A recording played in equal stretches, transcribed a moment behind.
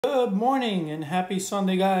Good morning and happy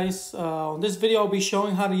Sunday, guys. On this video, I'll be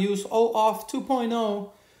showing how to use OAuth 2.0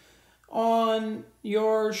 on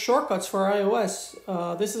your shortcuts for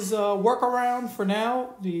iOS. This is a workaround for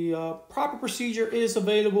now. The proper procedure is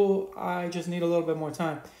available. I just need a little bit more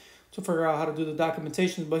time to figure out how to do the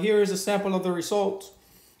documentation. But here is a sample of the results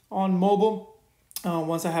on mobile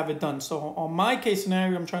once I have it done. So on my case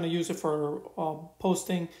scenario, I'm trying to use it for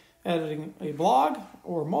posting, editing a blog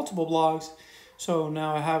or multiple blogs. So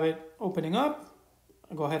now I have it opening up.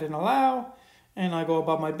 I go ahead and allow, and I go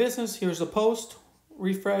about my business. Here's the post,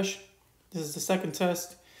 refresh. This is the second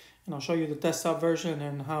test, and I'll show you the desktop version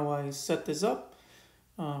and how I set this up.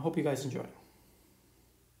 Hope you guys enjoy.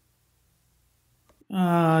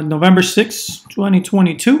 November 6th,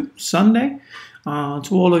 2022, Sunday. To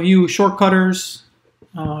all of you shortcutters,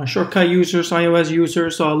 shortcut users, iOS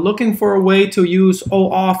users, looking for a way to use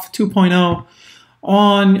OAuth 2.0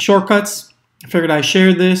 on shortcuts. I figured I'd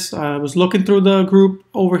share this. I was looking through the group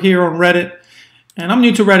over here on Reddit, and I'm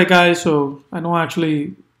new to Reddit, guys, so I don't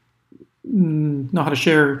actually know how to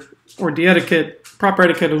share or the proper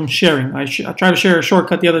etiquette of sharing. I tried to share a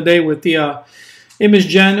shortcut the other day with the image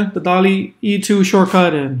gen, the DALL-E E2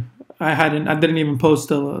 shortcut, and I didn't even post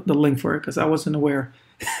the link for it because I wasn't aware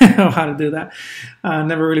of how to do that. I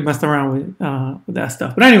never really messed around with that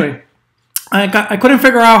stuff. But anyway, I couldn't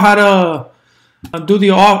figure out how to do the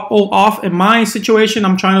OAuth. In my situation,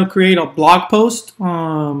 I'm trying to create a blog post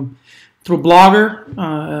through Blogger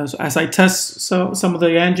as I test some of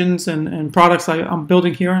the engines and products I'm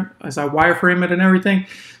building here, as I wireframe it and everything.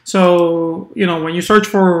 So, you know, when you search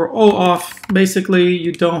for OAuth, basically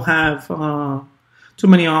you don't have too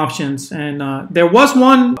many options. And there was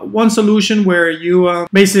one solution where you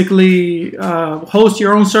basically host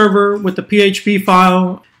your own server with the PHP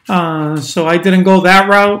file. So I didn't go that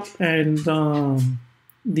route, and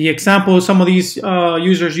the example some of these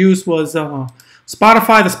users used was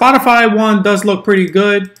Spotify. The Spotify one does look pretty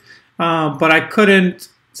good, but I couldn't,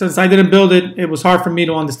 since I didn't build it, it was hard for me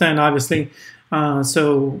to understand, obviously.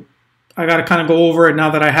 So I got to kind of go over it now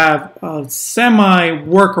that I have a semi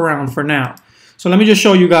workaround for now. So let me just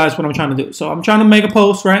show you guys what I'm trying to do. So I'm trying to make a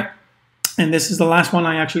post, right? And this is the last one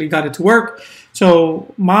I actually got it to work.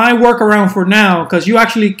 So my workaround for now, because you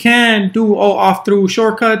actually can do OAuth through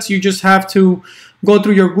shortcuts, you just have to go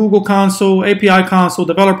through your Google console, API console,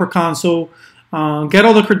 developer console, get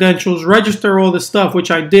all the credentials, register all this stuff, which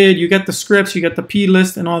I did. You get the scripts, you get the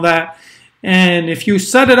plist and all that. And if you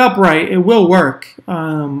set it up right, it will work.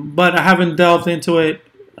 But I haven't delved into it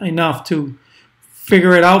enough to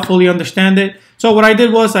figure it out, fully understand it. So what I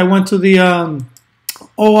did was I went to the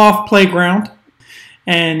OAuth Playground,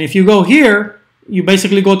 and if you go here, you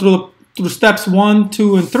basically go through steps 1,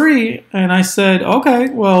 2, and 3. And I said, okay,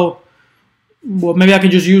 well, maybe I can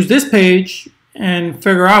just use this page and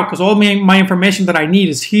figure out, because all my information that I need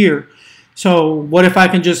is here. So what if I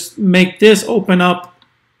can just make this open up,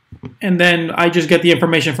 and then I just get the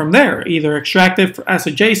information from there, either extract it as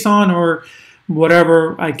a JSON or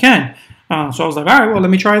whatever I can. So I was like, all right, well, let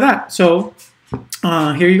me try that. So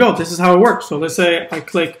here you go. This is how it works. So let's say I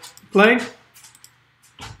click play,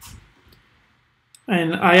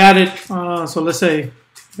 and I added, so let's say,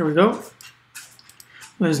 here we go.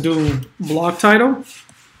 Let's do blog title.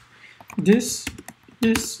 This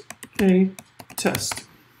is a test.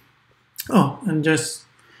 Oh, and just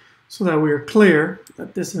so that we're clear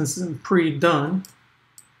that this isn't pre-done,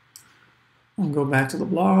 I'll go back to the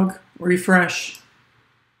blog, refresh.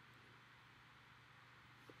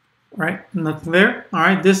 All right, nothing there. All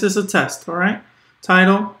right, this is a test. All right,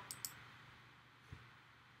 title,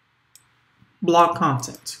 blog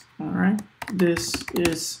content. All right, this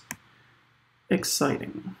is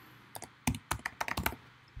exciting.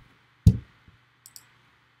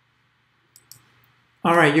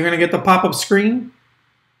 All right, you're gonna get the pop-up screen.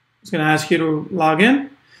 It's gonna ask you to log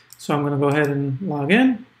in. So I'm gonna go ahead and log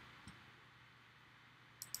in.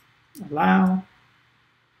 Allow.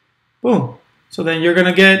 Boom. So then you're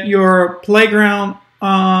gonna get your Playground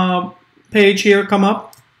page here come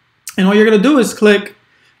up, and all you're gonna do is click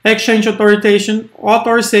Exchange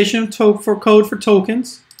Authorization for code for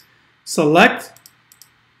tokens. Select.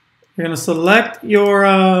 You're gonna select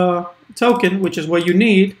your token, which is what you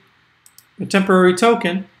need, a temporary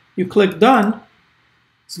token. You click Done.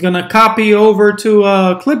 It's gonna copy over to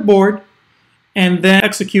a clipboard, and then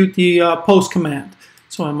execute the post command.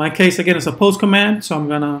 So in my case, again, it's a post command. So I'm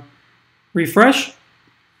gonna refresh.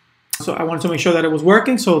 So I wanted to make sure that it was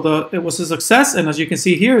working. So it was a success. And as you can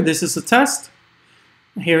see here, this is a test.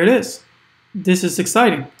 Here it is. This is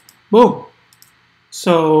exciting. Boom.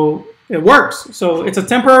 So it works. So it's a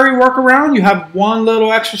temporary workaround. You have one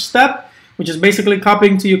little extra step, which is basically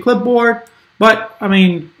copying to your clipboard. But I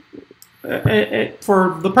mean,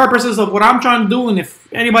 for the purposes of what I'm trying to do, and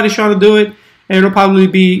if anybody's trying to do it, it'll probably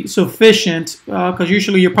be sufficient, because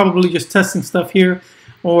usually you're probably just testing stuff here,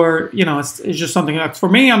 or it's just something else. For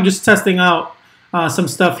me, I'm just testing out some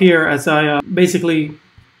stuff here as I basically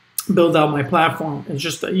build out my platform. It's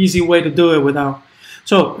just an easy way to do it without.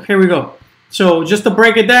 So here we go. So just to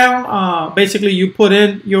break it down, basically you put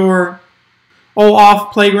in your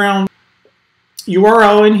OAuth Playground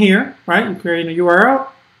URL in here, right? You create a URL.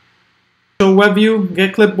 So web view,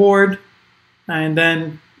 get clipboard, and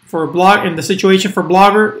then for blog, and the situation for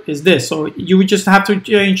Blogger is this. So you would just have to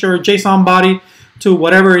change your JSON body to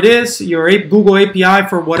whatever it is, your Google API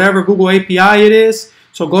for whatever Google API it is.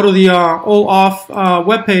 So go to the OAuth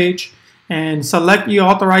webpage and select your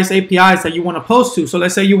authorized APIs that you want to post to. So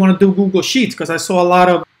let's say you want to do Google Sheets, because I saw a lot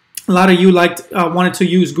of you wanted to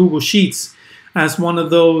use Google Sheets as one of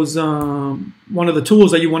those one of the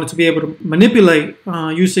tools that you wanted to be able to manipulate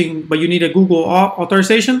using, but you need a Google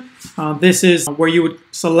authorization. This is where you would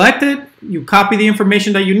select it, you copy the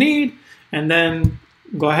information that you need, and then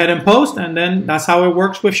go ahead and post, and then that's how it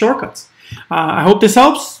works with shortcuts. I hope this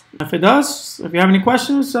helps. If it does, if you have any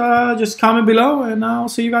questions, just comment below, and I'll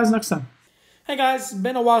see you guys next time. Hey guys, it's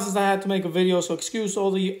been a while since I had to make a video, so excuse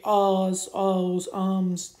all the uhs, ohs,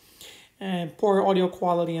 ums, and poor audio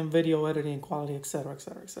quality and video editing quality, etc.,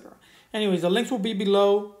 etc., etc. Anyways, the links will be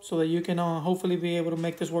below so that you can hopefully be able to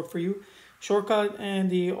make this work for you. Shortcut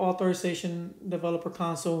and the authorization developer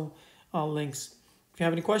console links. If you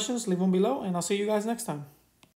have any questions, leave them below, and I'll see you guys next time.